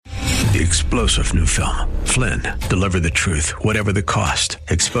The explosive new film, Flynn, deliver the truth, whatever the cost,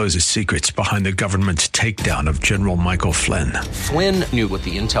 exposes secrets behind the government's takedown of General Michael Flynn. Flynn knew what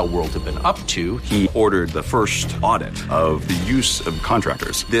the intel world had been up to. He ordered the first audit of the use of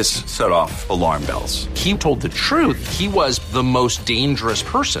contractors. This set off alarm bells. He told the truth. He was the most dangerous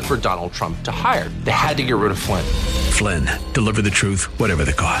person for Donald Trump to hire. They had to get rid of Flynn. Flynn, deliver the truth, whatever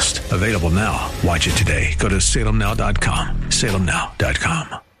the cost. Available now. Watch it today. Go to salemnow.com.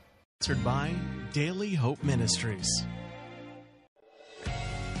 salemnow.com. Sponsored by Daily Hope Ministries.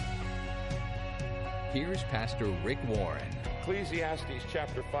 Here's Pastor Rick Warren. Ecclesiastes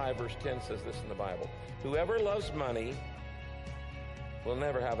chapter 5, verse 10 says this in the Bible. Whoever loves money will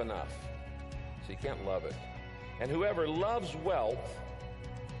never have enough. So you can't love it. And whoever loves wealth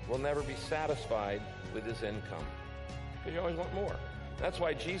will never be satisfied with his income. Because you always want more. That's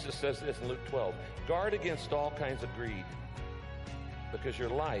why Jesus says this in Luke 12. Guard against all kinds of greed. Because your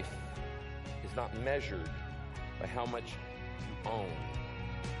life is not measured by how much you own.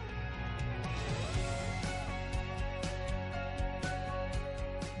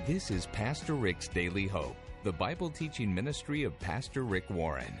 This is Pastor Rick's Daily Hope, the Bible teaching ministry of Pastor Rick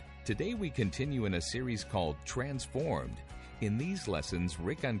Warren. Today we continue in a series called Transformed. In these lessons,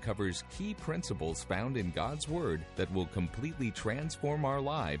 Rick uncovers key principles found in God's Word that will completely transform our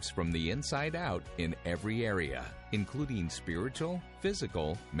lives from the inside out in every area, including spiritual,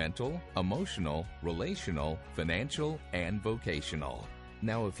 physical, mental, emotional, relational, financial, and vocational.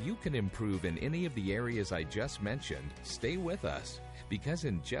 Now, if you can improve in any of the areas I just mentioned, stay with us, because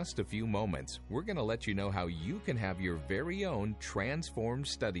in just a few moments, we're going to let you know how you can have your very own Transformed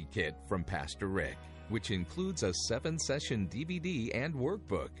Study Kit from Pastor Rick, which includes a 7-session DVD and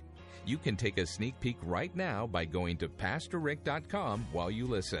workbook. You can take a sneak peek right now by going to PastorRick.com while you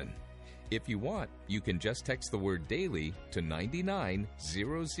listen. If you want, you can just text the word DAILY to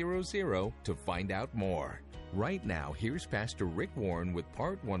 99000 to find out more. Right now, here's Pastor Rick Warren with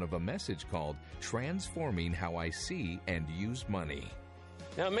part 1 of a message called Transforming How I See and Use Money.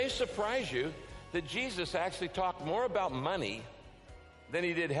 Now, it may surprise you that Jesus actually talked more about money than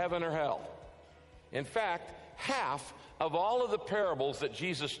he did heaven or hell. In fact, half of all of the parables that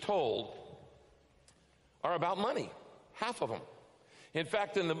Jesus told are about money. Half of them. In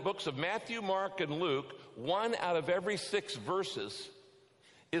fact, in the books of Matthew, Mark, and Luke, 1 out of every 6 verses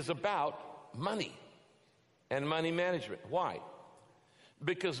is about money and money management. Why?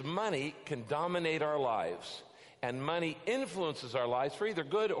 Because money can dominate our lives, and money influences our lives for either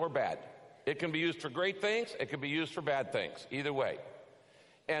good or bad. It can be used for great things, it can be used for bad things, either way.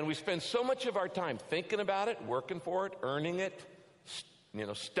 And we spend so much of our time thinking about it, working for it, earning it,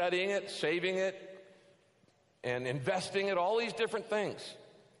 studying it, saving it, and investing it, all these different things.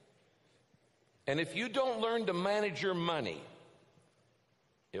 And if you don't learn to manage your money,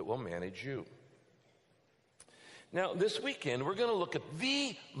 it will manage you. Now, this weekend, we're going to look at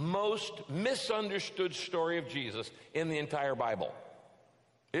the most misunderstood story of Jesus in the entire Bible.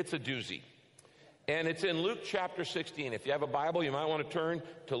 It's a doozy. And it's in Luke chapter 16. If you have a Bible, you might want to turn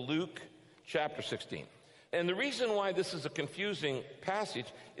to Luke chapter 16. And the reason why this is a confusing passage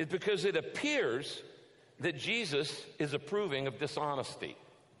is because it appears that Jesus is approving of dishonesty.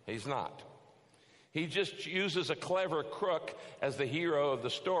 He's not. He just uses a clever crook as the hero of the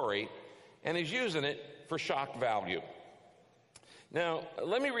story, and he's using it for shock value. Now,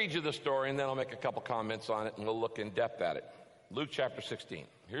 let me read you the story, and then I'll make a couple comments on it, and we'll look in depth at it. Luke chapter 16.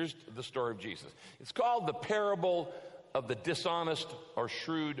 Here's the story of Jesus. It's called the parable of the dishonest or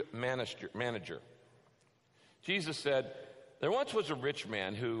shrewd manager. Jesus said, there once was a rich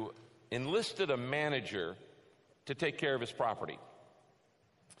man who enlisted a manager to take care of his property.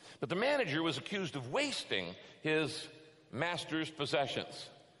 But the manager was accused of wasting his master's possessions.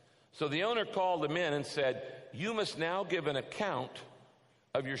 So the owner called him in and said, you must now give an account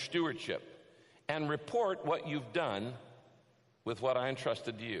of your stewardship and report what you've done with what I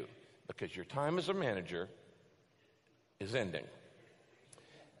entrusted to you, because your time as a manager is ending.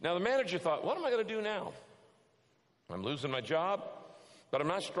 Now the manager thought, what am I going to do now? I'm losing my job, but I'm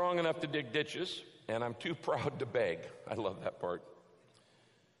not strong enough to dig ditches, and I'm too proud to beg. I love that part.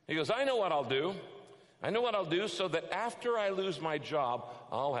 He goes, I know what I'll do. I know what I'll do so that after I lose my job,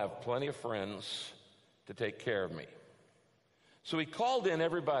 I'll have plenty of friends to take care of me. So he called in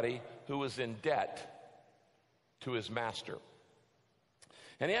everybody who was in debt to his master.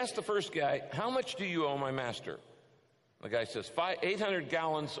 And he asked the first guy, how much do you owe my master? The guy says, 800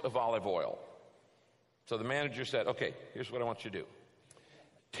 gallons of olive oil. So the manager said, okay, here's what I want you to do.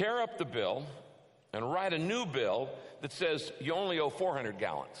 Tear up the bill and write a new bill that says you only owe 400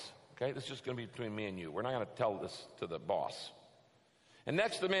 gallons. Okay, this is just going to be between me and you. We're not going to tell this to the boss. And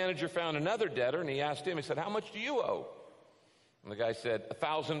next the manager found another debtor, and he asked him, he said, how much do you owe? And the guy said,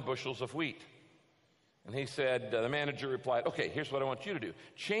 1,000 bushels of wheat. And he said, the manager replied, okay, here's what I want you to do.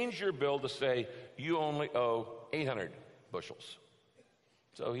 Change your bill to say you only owe 800 bushels.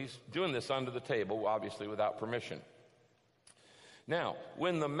 So he's doing this under the table, obviously without permission. Now,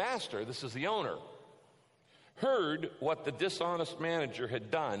 when the master, this is the owner, heard what the dishonest manager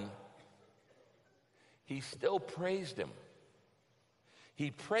had done, he still praised him. He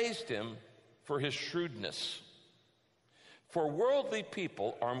praised him for his shrewdness. For worldly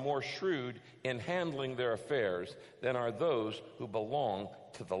people are more shrewd in handling their affairs than are those who belong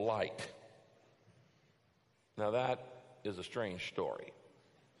to the light. Now that is a strange story.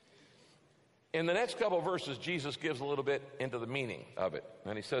 In the next couple of verses, Jesus gives a little bit into the meaning of it.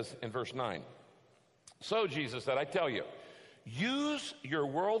 And he says in verse 9, so Jesus said, I tell you, use your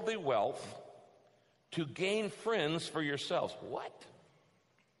worldly wealth to gain friends for yourselves. What?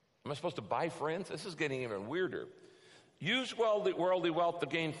 Am I supposed to buy friends? This is getting even weirder. Use worldly wealth to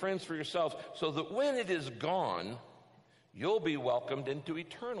gain friends for yourselves, so that when it is gone, you'll be welcomed into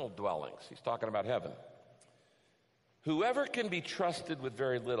eternal dwellings. He's talking about heaven. Whoever can be trusted with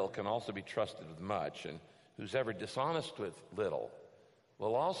very little can also be trusted with much, and who's ever dishonest with little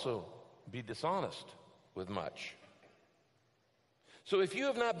will also be dishonest with much. So if you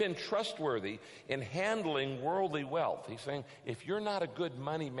have not been trustworthy in handling worldly wealth, he's saying, if you're not a good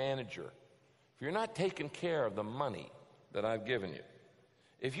money manager, if you're not taking care of the money that I've given you,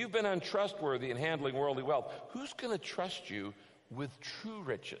 if you've been untrustworthy in handling worldly wealth, who's going to trust you with true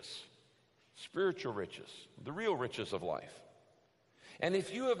riches, spiritual riches, the real riches of life? And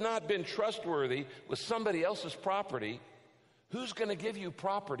if you have not been trustworthy with somebody else's property, who's going to give you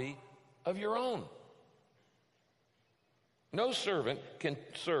property of your own? No servant can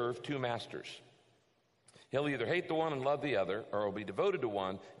serve two masters. He'll either hate the one and love the other, or he'll be devoted to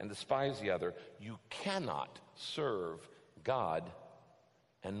one and despise the other. You cannot serve God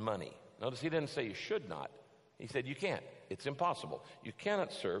and money. Notice he didn't say you should not. He said you can't. It's impossible. You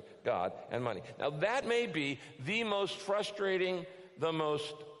cannot serve God and money. Now that may be the most frustrating, the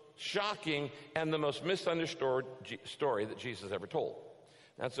most shocking, and the most misunderstood story that Jesus ever told.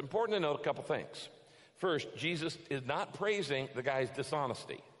 Now it's important to note a couple things. First, Jesus is not praising the guy's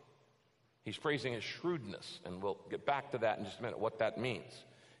dishonesty. He's praising his shrewdness, and we'll get back to that in just a minute, what that means.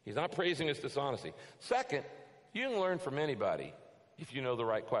 He's not praising his dishonesty. Second, you can learn from anybody if you know the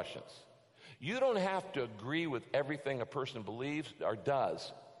right questions. You don't have to agree with everything a person believes or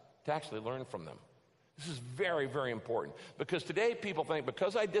does to actually learn from them. This is very, very important, because today people think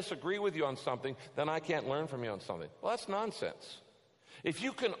because I disagree with you on something, then I can't learn from you on something. Well, that's nonsense. If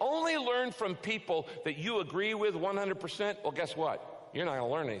you can only learn from people that you agree with 100%, well, guess what? You're not going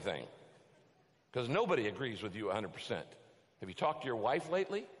to learn anything, because nobody agrees with you 100%. Have you talked to your wife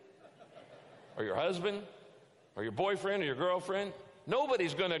lately? Or your husband? Or your boyfriend or your girlfriend?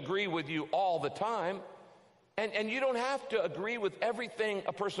 Nobody's going to agree with you all the time. And you don't have to agree with everything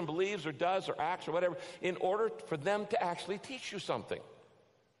a person believes or does or acts or whatever in order for them to actually teach you something.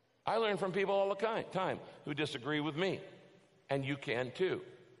 I learn from people all the time who disagree with me. And you can too.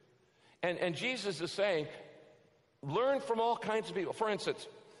 And Jesus is saying, learn from all kinds of people. For instance,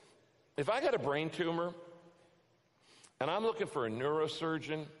 if I got a brain tumor and I'm looking for a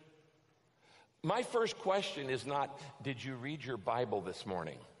neurosurgeon, my first question is not, did you read your Bible this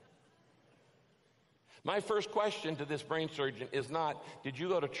morning? My first question to this brain surgeon is not, did you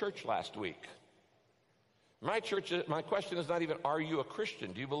go to church last week? My question is not even, are you a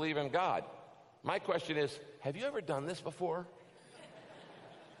Christian? Do you believe in God? My question is, have you ever done this before?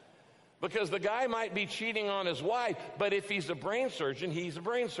 Because the guy might be cheating on his wife, but if he's a brain surgeon, he's a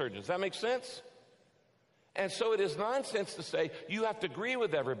brain surgeon. Does that make sense? And so it is nonsense to say you have to agree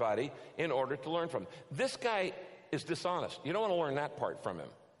with everybody in order to learn from them. This guy is dishonest. You don't want to learn that part from him.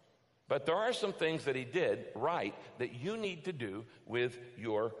 But there are some things that he did right that you need to do with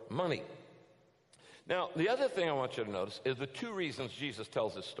your money. Now, the other thing I want you to notice is the two reasons Jesus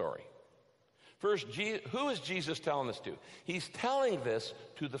tells this story. First, who is Jesus telling this to? He's telling this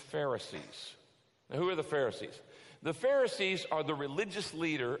to the Pharisees. Now, who are the Pharisees? The Pharisees are the religious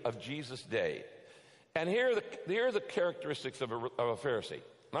leader of Jesus' day. And here are the characteristics of a Pharisee.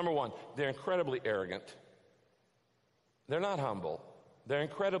 Number one, they're incredibly arrogant. They're not humble. They're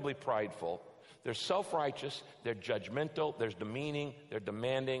incredibly prideful. They're self-righteous. They're judgmental. They're demeaning. They're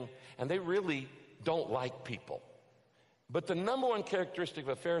demanding. And they really don't like people. But the number one characteristic of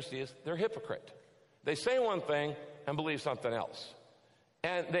a Pharisee is they're a hypocrite. They say one thing and believe something else.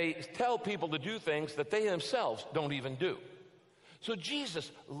 And they tell people to do things that they themselves don't even do. So Jesus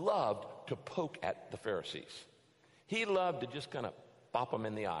loved to poke at the Pharisees. He loved to just kind of bop them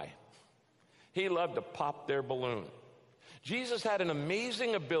in the eye. He loved to pop their balloon. Jesus had an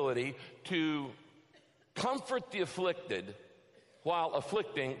amazing ability to comfort the afflicted while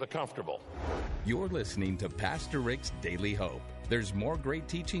afflicting the comfortable. You're listening to Pastor Rick's Daily Hope. There's more great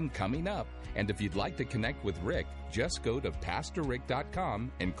teaching coming up, and if you'd like to connect with Rick, just go to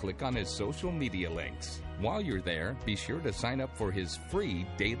PastorRick.com and click on his social media links. While you're there, be sure to sign up for his free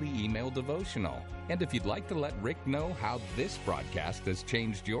daily email devotional. And if you'd like to let Rick know how this broadcast has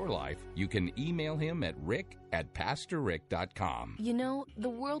changed your life, you can email him at rick@PastorRick.com. You know, the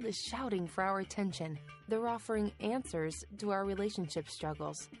world is shouting for our attention. They're offering answers to our relationship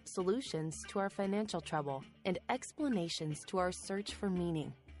struggles, solutions to our financial trouble, and explanations to our search for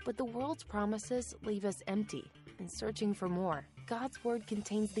meaning. But the world's promises leave us empty and searching for more. God's Word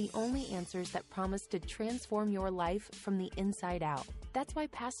contains the only answers that promise to transform your life from the inside out. That's why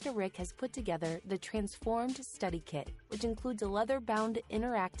Pastor Rick has put together the Transformed Study Kit, which includes a leather-bound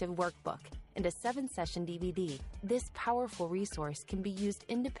interactive workbook and a 7-session DVD. This powerful resource can be used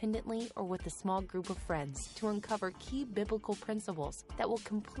independently or with a small group of friends to uncover key biblical principles that will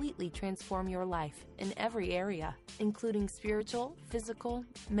completely transform your life in every area, including spiritual, physical,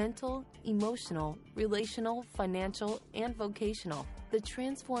 mental, emotional, relational, financial, and vocational. The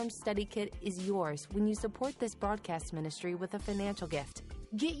Transformed Study Kit is yours when you support this broadcast ministry with a financial gift.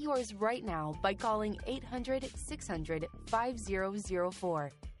 Get yours right now by calling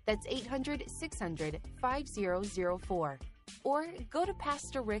 800-600-5004. That's 800-600-5004. Or go to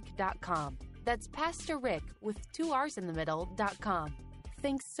PastorRick.com. That's Pastor Rick with 2 R's in the middle.com.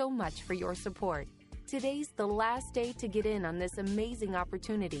 Thanks so much for your support. Today's the last day to get in on this amazing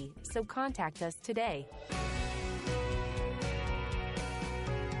opportunity, so contact us today.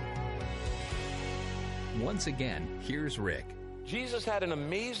 Once again, here's Rick. Jesus had an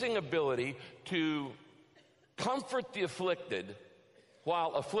amazing ability to comfort the afflicted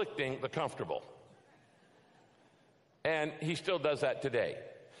while afflicting the comfortable. And he still does that today.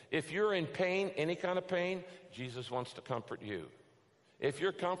 If you're in pain, any kind of pain, Jesus wants to comfort you. If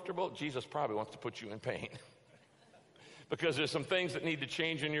you're comfortable, Jesus probably wants to put you in pain. Because there's some things that need to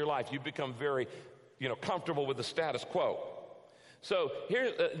change in your life. You become very, comfortable with the status quo. So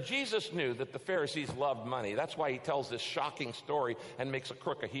here, Jesus knew that the Pharisees loved money. That's why he tells this shocking story and makes a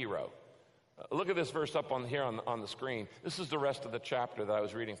crook a hero. Look at this verse up on the screen. This is the rest of the chapter that I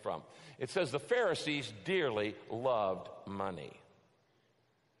was reading from. It says, the Pharisees dearly loved money.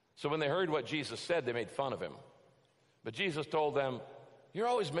 So when they heard what Jesus said, they made fun of him. But Jesus told them, you're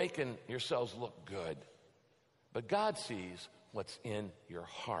always making yourselves look good. But God sees what's in your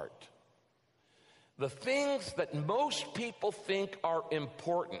heart. The things that most people think are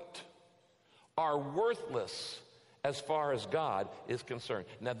important are worthless as far as God is concerned.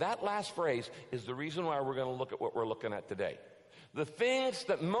 Now, that last phrase is the reason why we're going to look at what we're looking at today. The things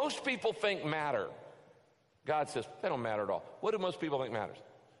that most people think matter, God says, they don't matter at all. What do most people think matters?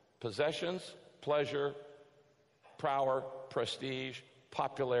 Possessions, pleasure, power, prestige,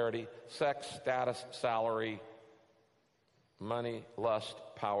 popularity, sex, status, salary, money, lust,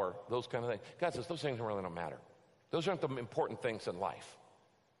 power, those kind of things. God says, those things really don't matter. Those aren't the important things in life.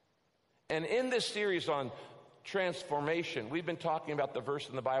 And in this series on transformation, we've been talking about the verse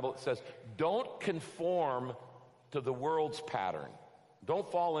in the Bible that says, don't conform to the world's pattern.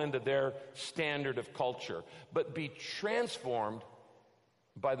 Don't fall into their standard of culture, but be transformed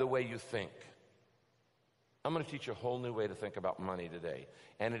by the way you think. I'm going to teach you a whole new way to think about money today,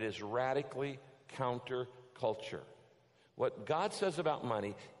 and it is radically counterculture. What God says about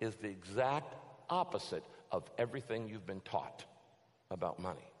money is the exact opposite of everything you've been taught about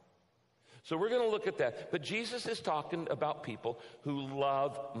money. So we're going to look at that. But Jesus is talking about people who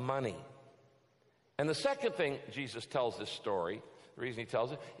love money. And the second thing Jesus tells this story, the reason he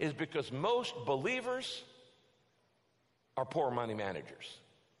tells it, is because most believers are poor money managers.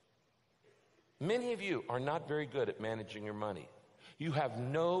 Many of you are not very good at managing your money. You have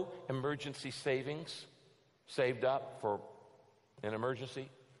no emergency savings saved up for an emergency.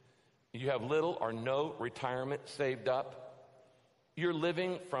 You have little or no retirement saved up. You're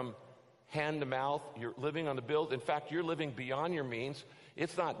living from hand to mouth. You're living on the bills. In fact, you're living beyond your means.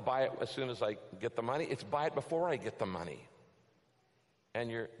 It's not buy it as soon as I get the money. It's buy it before I get the money. And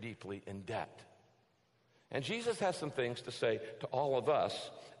you're deeply in debt. And Jesus has some things to say to all of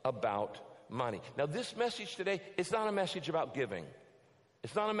us about money. Now, this message today, it's not a message about giving.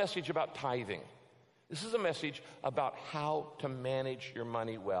 It's not a message about tithing. This is a message about how to manage your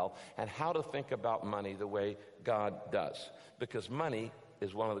money well and how to think about money the way God does. Because money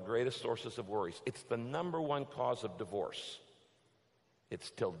is one of the greatest sources of worries. It's the number one cause of divorce. It's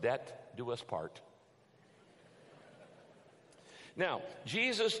till death do us part. Now,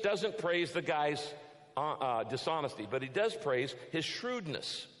 Jesus doesn't praise the guy's dishonesty, but he does praise his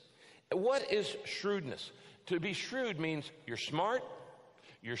shrewdness. What is shrewdness? To be shrewd means you're smart,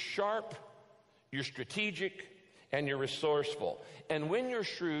 you're sharp, you're strategic, and you're resourceful. And when you're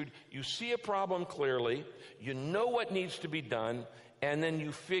shrewd, you see a problem clearly, you know what needs to be done, and then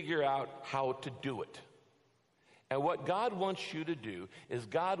you figure out how to do it. And what God wants you to do is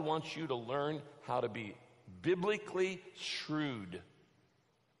God wants you to learn how to be biblically shrewd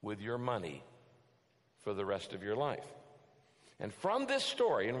with your money for the rest of your life. And from this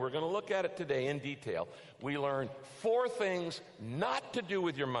story, and we're going to look at it today in detail, we learn 4 things not to do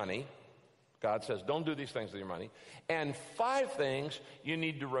with your money. God says, don't do these things with your money. And 5 things you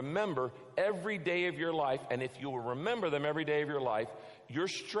need to remember every day of your life. And if you will remember them every day of your life, your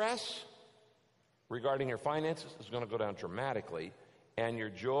stress regarding your finances is going to go down dramatically, and your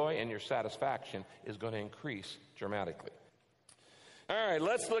joy and your satisfaction is going to increase dramatically. All right,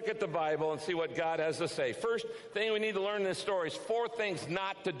 let's look at the Bible and see what God has to say. First thing we need to learn in this story is 4 things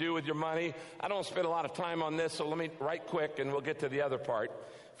not to do with your money. I don't spend a lot of time on this, so let me right quick and we'll get to the other part.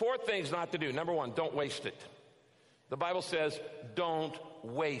 4 things not to do. Number 1, don't waste it. The Bible says don't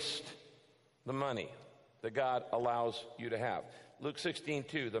waste the money that God allows you to have. Luke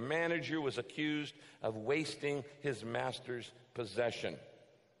 16:2, the manager was accused of wasting his master's possession.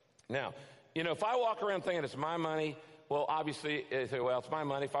 Now, if I walk around thinking it's my money, well, obviously, I say, well, it's my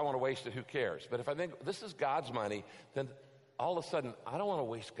money. If I want to waste it, who cares? But if I think this is God's money, then all of a sudden, I don't want to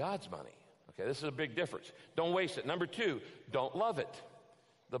waste God's money. Okay, this is a big difference. Don't waste it. Number 2, don't love it.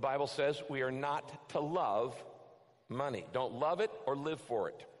 The Bible says we are not to love money. Don't love it or live for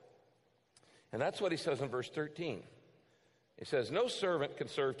it. And that's what he says in verse 13. He says, no servant can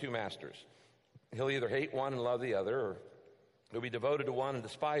serve 2 masters. He'll either hate one and love the other, or he'll be devoted to one and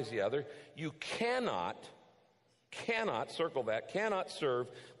despise the other. You cannot, circle that, cannot serve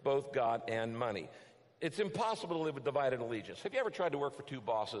both God and money. It's impossible to live with divided allegiance. Have you ever tried to work for 2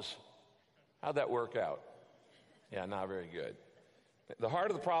 bosses? How'd that work out? Yeah, not very good. The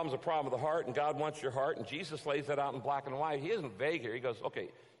heart of the problem is a problem of the heart, and God wants your heart, and Jesus lays that out in black and white. He isn't vague here. He goes, okay,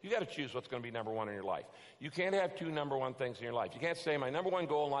 you got to choose what's going to be number 1 in your life. You can't have 2 number 1 things in your life. You can't say my number 1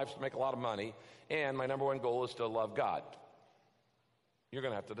 goal in life is to make a lot of money, and my number 1 goal is to love God. You're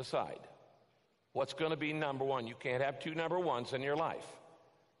going to have to decide. What's going to be number 1? You can't have 2 number 1s in your life.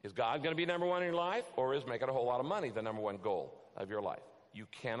 Is God going to be number 1 in your life, or is making a whole lot of money the number 1 goal of your life? You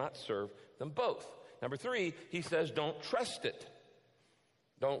cannot serve them both. Number 3, he says don't trust it.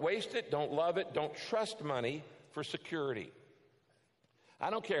 Don't waste it, don't love it, don't trust money for security. I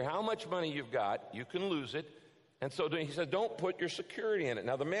don't care how much money you've got, you can lose it. And so he says, don't put your security in it.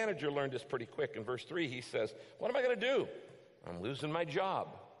 Now, the manager learned this pretty quick. In verse 3, he says, what am I going to do? I'm losing my job.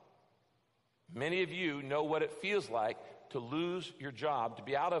 Many of you know what it feels like to lose your job, to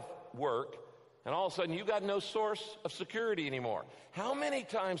be out of work, and all of a sudden you got no source of security anymore. How many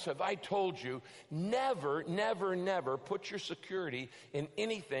times have I told you, never, never, never put your security in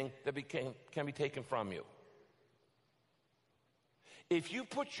anything that can be taken from you? If you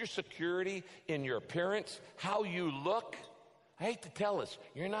put your security in your appearance, how you look, I hate to tell us,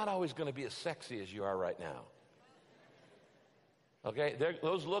 you're not always going to be as sexy as you are right now. Okay?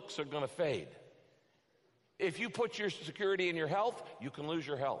 Those looks are going to fade. If you put your security in your health, you can lose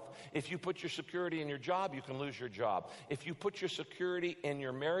your health. If you put your security in your job, you can lose your job. If you put your security in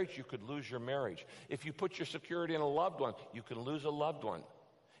your marriage, you could lose your marriage. If you put your security in a loved one, you can lose a loved one.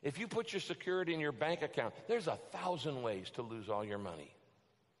 If you put your security in your bank account, there's 1,000 ways to lose all your money.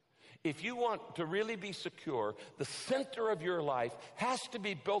 If you want to really be secure, the center of your life has to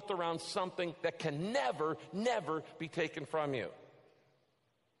be built around something that can never, never be taken from you.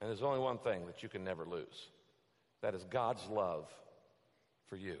 And there's only one thing that you can never lose. That is God's love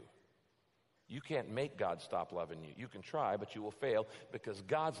for you. You can't make God stop loving you. You can try, but you will fail because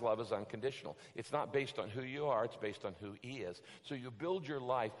God's love is unconditional. It's not based on who you are, it's based on who He is. So you build your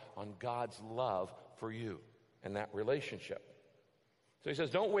life on God's love for you and that relationship. So he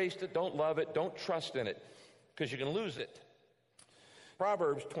says, don't waste it, don't love it, don't trust in it, because you can lose it.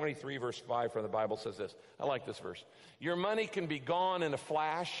 Proverbs 23, verse 5 from the Bible says this. I like this verse. Your money can be gone in a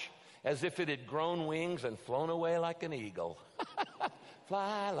flash, as if it had grown wings and flown away like an eagle.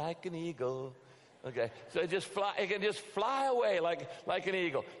 Fly like an eagle. Okay, so it can just fly away like an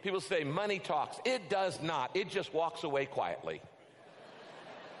eagle. People say money talks. It does not. It just walks away quietly.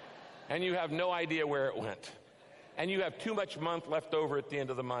 And you have no idea where it went. And you have too much month left over at the end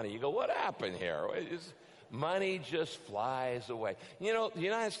of the money. You go, what happened here? Money just flies away. You know, the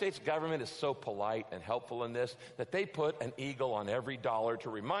United States government is so polite and helpful in this that they put an eagle on every dollar to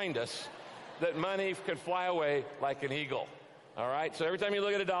remind us that money can fly away like an eagle. All right? So every time you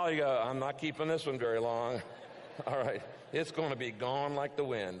look at a dollar, you go, I'm not keeping this one very long. All right? It's going to be gone like the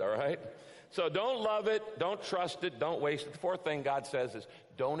wind, all right? So don't love it, don't trust it, don't waste it. The fourth thing God says is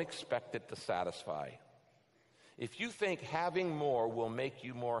don't expect it to satisfy. If you think having more will make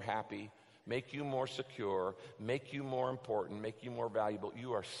you more happy, make you more secure, make you more important, make you more valuable,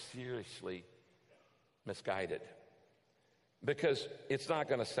 you are seriously misguided. Because it's not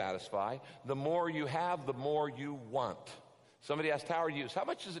going to satisfy. The more you have, the more you want. Somebody asked Howard Hughes, how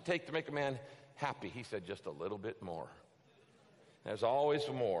much does it take to make a man happy? He said, just a little bit more. There's always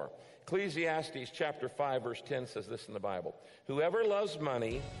more. Ecclesiastes chapter 5, verse 10 says this in the Bible. Whoever loves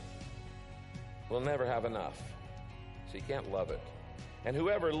money will never have enough. So you can't love it. And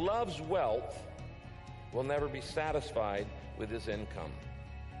whoever loves wealth will never be satisfied with his income.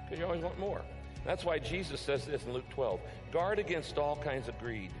 Because you always want more. That's why Jesus says this in Luke 12. Guard against all kinds of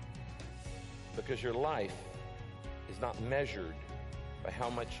greed. Because your life is not measured by how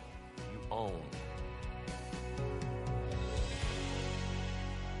much you own.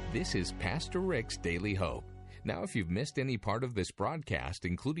 This is Pastor Rick's Daily Hope. Now, if you've missed any part of this broadcast,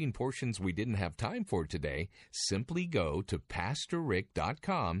 including portions we didn't have time for today, simply go to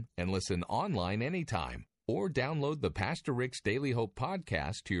PastorRick.com and listen online anytime. Or download the Pastor Rick's Daily Hope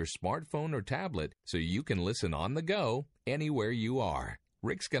podcast to your smartphone or tablet so you can listen on the go anywhere you are.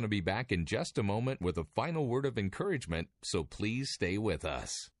 Rick's going to be back in just a moment with a final word of encouragement, so please stay with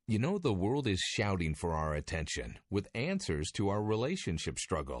us. You know, the world is shouting for our attention with answers to our relationship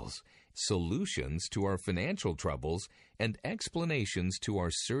struggles, solutions to our financial troubles, and explanations to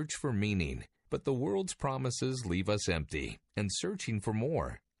our search for meaning. But the world's promises leave us empty and searching for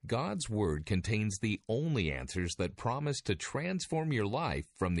more. God's Word contains the only answers that promise to transform your life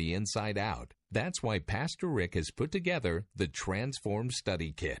from the inside out. That's why Pastor Rick has put together the Transformed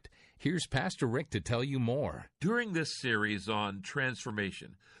Study Kit. Here's Pastor Rick to tell you more. During this series on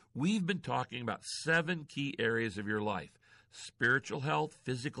transformation, we've been talking about 7 key areas of your life: spiritual health,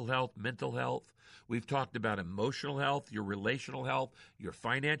 physical health, mental health. We've talked about emotional health, your relational health, your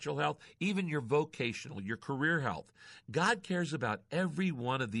financial health, even your vocational, your career health. God cares about every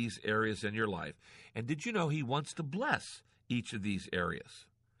one of these areas in your life. And did you know He wants to bless each of these areas?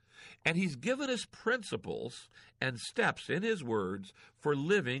 And He's given us principles and steps in His words for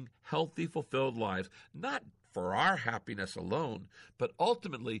living healthy, fulfilled lives, not for our happiness alone, but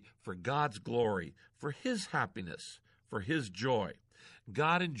ultimately for God's glory, for His happiness, for His joy.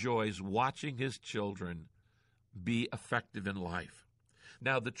 God enjoys watching His children be effective in life.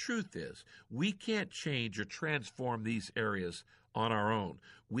 Now, the truth is, we can't change or transform these areas on our own.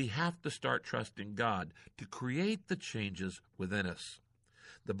 We have to start trusting God to create the changes within us.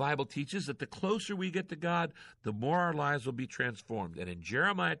 The Bible teaches that the closer we get to God, the more our lives will be transformed. And in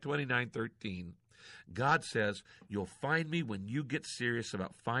Jeremiah 29:13, God says, you'll find me when you get serious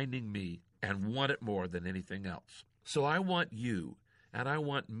about finding me and want it more than anything else. So I want you, and I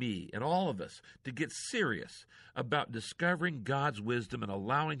want me, and all of us, to get serious about discovering God's wisdom and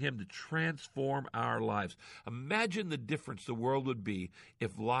allowing Him to transform our lives. Imagine the difference the world would be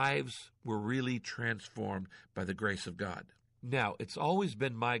if lives were really transformed by the grace of God. Now, it's always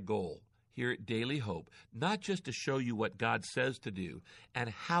been my goal here at Daily Hope, not just to show you what God says to do and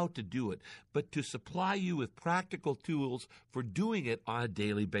how to do it, but to supply you with practical tools for doing it on a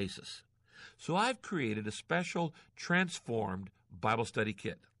daily basis. So I've created a special Transformed Bible Study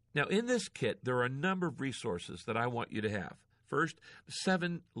Kit. Now, in this kit, there are a number of resources that I want you to have. First,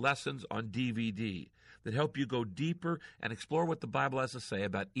 7 lessons on DVD that help you go deeper and explore what the Bible has to say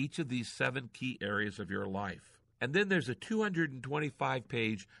about each of these 7 key areas of your life. And then there's a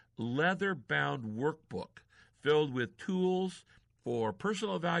 225-page leather-bound workbook filled with tools for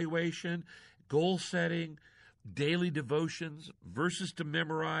personal evaluation, goal setting, daily devotions, verses to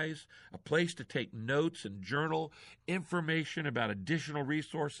memorize, a place to take notes and journal, information about additional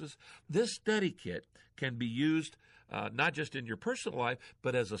resources. This study kit can be used not just in your personal life,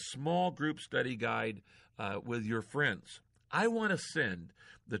 but as a small group study guide with your friends. I want to send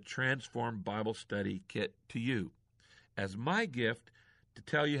the Transformed Bible Study Kit to you as my gift to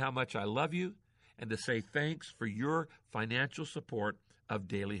tell you how much I love you and to say thanks for your financial support of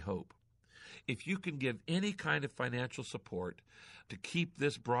Daily Hope. If you can give any kind of financial support to keep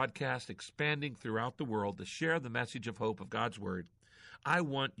this broadcast expanding throughout the world, to share the message of hope of God's Word, I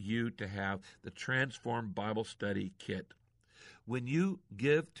want you to have the Transformed Bible Study Kit. When you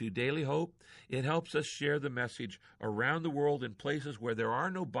give to Daily Hope, it helps us share the message around the world in places where there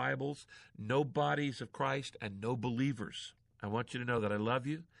are no Bibles, no bodies of Christ, and no believers. I want you to know that I love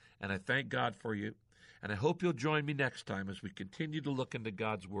you, and I thank God for you, and I hope you'll join me next time as we continue to look into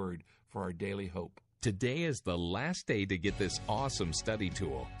God's Word for our daily hope. Today is the last day to get this awesome study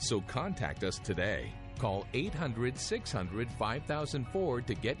tool, so contact us today. Call 800-600-5004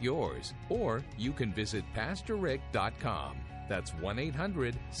 to get yours, or you can visit PastorRick.com. That's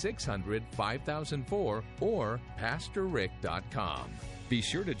 1-800-600-5004 or PastorRick.com. Be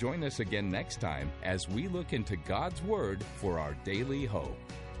sure to join us again next time as we look into God's Word for our daily hope.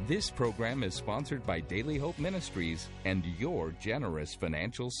 This program is sponsored by Daily Hope Ministries and your generous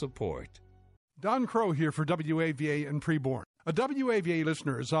financial support. Don Crow here for WAVA and Preborn. A WAVA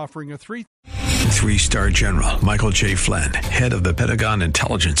listener is offering a Three-star General Michael J. Flynn, head of the Pentagon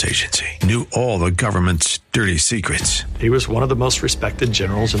Intelligence Agency, knew all the government's dirty secrets. He was one of the most respected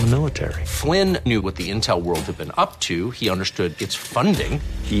generals in the military. Flynn knew what the intel world had been up to. He understood its funding.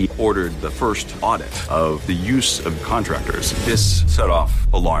 He ordered the first audit of the use of contractors. This set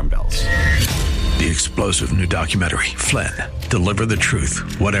off alarm bells. The explosive new documentary, Flynn, Deliver the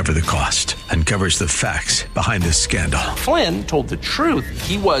Truth, Whatever the Cost, uncovers the facts behind this scandal. Flynn told the truth.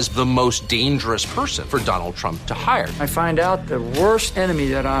 He was the most dangerous person for Donald Trump to hire. I find out the worst enemy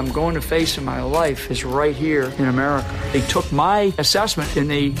that I'm going to face in my life is right here in America. They took my assessment and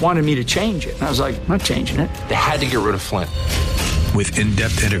they wanted me to change it. And I was like, I'm not changing it. They had to get rid of Flynn. With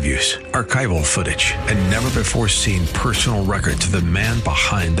in-depth interviews, archival footage, and never-before-seen personal records of the man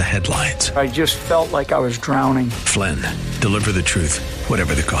behind the headlines. I just felt like I was drowning. Flynn, Deliver the Truth,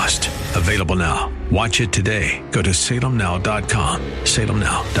 Whatever the Cost. Available now. Watch it today. Go to salemnow.com.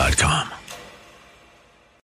 salemnow.com.